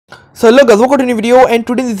So hello guys, welcome to a new video, and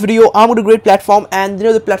today in this video I'm going to create a platform, and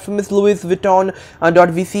the platform is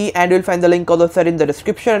Vuitton.vc, and you'll find the link on the side in the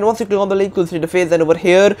description. And once you click on the link, you'll see the face, and over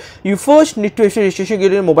here you first need to issue registration,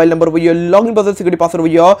 get your mobile number over here, login password, security password over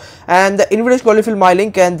here, and the invitation call, you fill my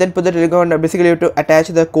link and then put the telegram, and basically you have to attach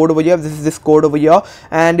the code over here. This is this code over here,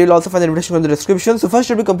 and you'll also find the invitation in the description. So first,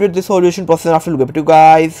 we complete this whole registration process, and after we'll get to you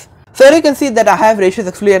guys. So here you can see that I have registered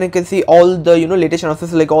successfully, and you can see all the latest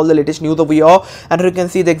announcements, like all the latest news over here, and here you can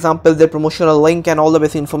see the example, the promotional link and all the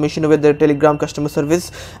basic information with the Telegram customer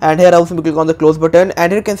service. And here also we click on the close button,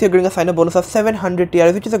 and here you can see you're getting a sign up bonus of 700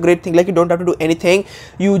 TRX, which is a great thing. Like, you don't have to do anything,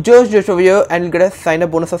 you just over here and you get a sign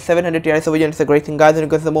up bonus of 700 TRX over here, and it's a great thing, guys. And you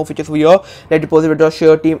can see the more features over here, like deposit, withdraw,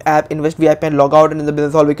 share, team, app, invest, VIP, and log out. And in the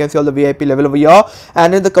business hall we can see all the VIP level over here,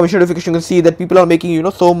 and in the commission notification you can see that people are making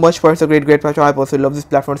so much for it. It's a great platform. I personally love this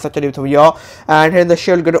platform. It's such a deal over here. And here in the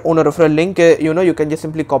share, you'll get an owner referral link. You can just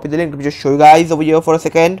simply copy the link. Let me just show you guys over here for a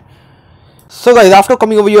second. So guys, after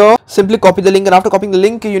coming over here, simply copy the link, and after copying the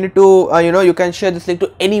link, you need to you can share this link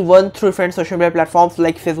to anyone through different social media platforms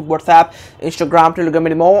like Facebook, WhatsApp, Instagram, Telegram,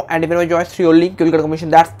 and more. And if anyone joins through your link, you'll get a commission.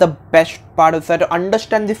 That's the best part of that. To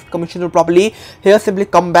understand this commission properly, here simply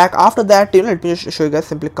come back. After that, let me just show you guys.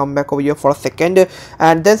 Simply come back over here for a second,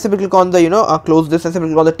 and then simply click on the close this, and simply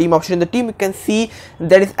click on the team option. In the team, you can see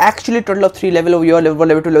there is actually total of 3 levels over here: level 1,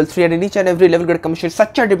 level 2, level 3, and in each and every level get a commission.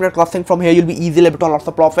 Such a different costing. From here, you'll be easily able to lots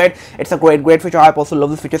of profit. It's a great feature. I also love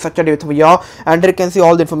this feature. Such a deal over here, and here you can see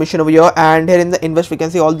all the information over here. And here in the invest, we can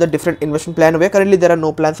see all the different investment plan over here. Currently there are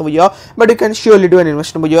no plans over here, but you can surely do an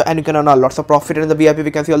investment over here, and you can earn lots of profit. And in the VIP, we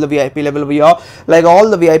can see all the VIP level over here, like all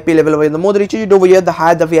the VIP level over here. The more the richer you do over here, the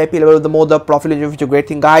higher the VIP level, the more the profit, which is a great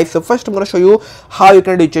thing, guys. So first I'm going to show you how you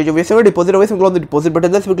can do change over here. So deposit over here, click on the deposit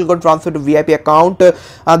button, then we click on transfer to VIP account.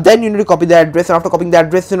 Then you need to copy the address, and after copying the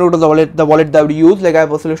address, you know, to the wallet that we use. Like I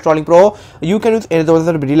personally use Trolling Pro. You can use any of those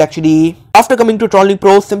deal actually. After coming to Trolling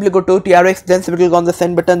Pro, simply go to TRX, then simply click on the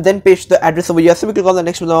send button, then paste the address over here. Simply click on the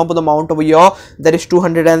next amount over here, that is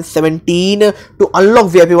 217. To unlock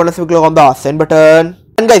VIP one, simply click on the send button.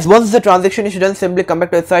 And guys, once the transaction is done, simply come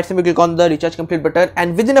back to the site, simply click on the recharge complete button,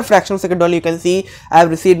 and within a fraction of a second only, you can see I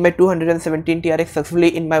have received my 217 TRX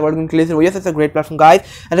successfully in my wallet. Clear over here. So it's a great platform, guys.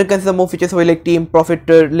 And you can see the more features over like team, profit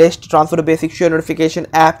list, transfer to basic, share notification,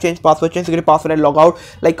 app, change password, change security password, and log out.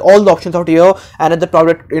 Like all the options out here. And at the top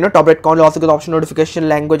right, top right corner, you also get the option notification,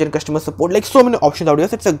 language, and customer support. Like so many options out here.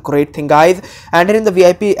 So it's a great thing, guys. And here in the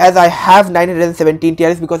VIP, as I have 917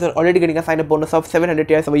 TRX because I'm already getting a sign up bonus of 700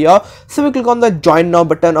 TRX over here. So we click on the join now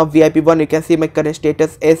button of VIP 1. You can see my current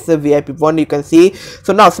status is VIP 1. You can see.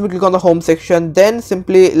 So now simply click on the home section, then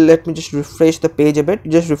simply let me just refresh the page a bit.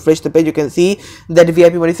 Just refresh the page. You can see that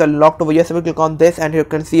VIP 1 is unlocked over here. Simply click on this, and here you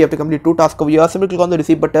can see you have to complete 2 tasks over here. Simply click on the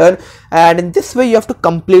receive button, and in this way you have to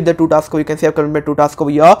complete the 2 tasks. You can see I've completed 2 tasks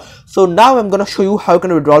over here. So now I'm gonna show you how you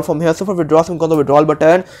can withdraw from here. So for withdrawal, simply click on the withdrawal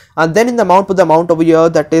button, and then in the amount, put the amount over here,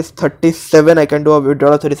 that is 37. I can do a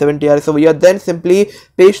withdrawal of 37 TRX over here. Then simply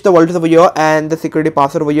paste the wallet over here and the security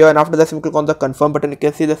password over here, and after that simply click on the confirm button. You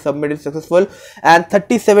can see the submit is successful, and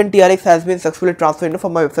 37 TRX has been successfully transferred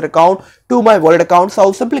from my website account to my wallet account. So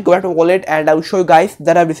I'll simply go back to wallet, and I'll show you guys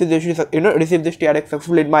that I've received this received this TRX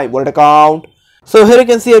successfully in my wallet account. So here you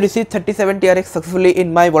can see I received 37 TRX successfully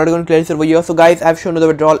in my wallet account. Clearly over here. So guys, I've shown you the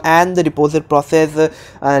withdrawal and the deposit process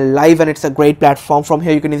live, and it's a great platform. From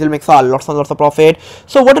here you can easily make lots of profit.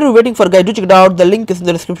 So what are you waiting for, guys? Do check it out. The link is in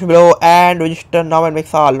the description below, and register now and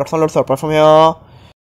make lots of profit from here.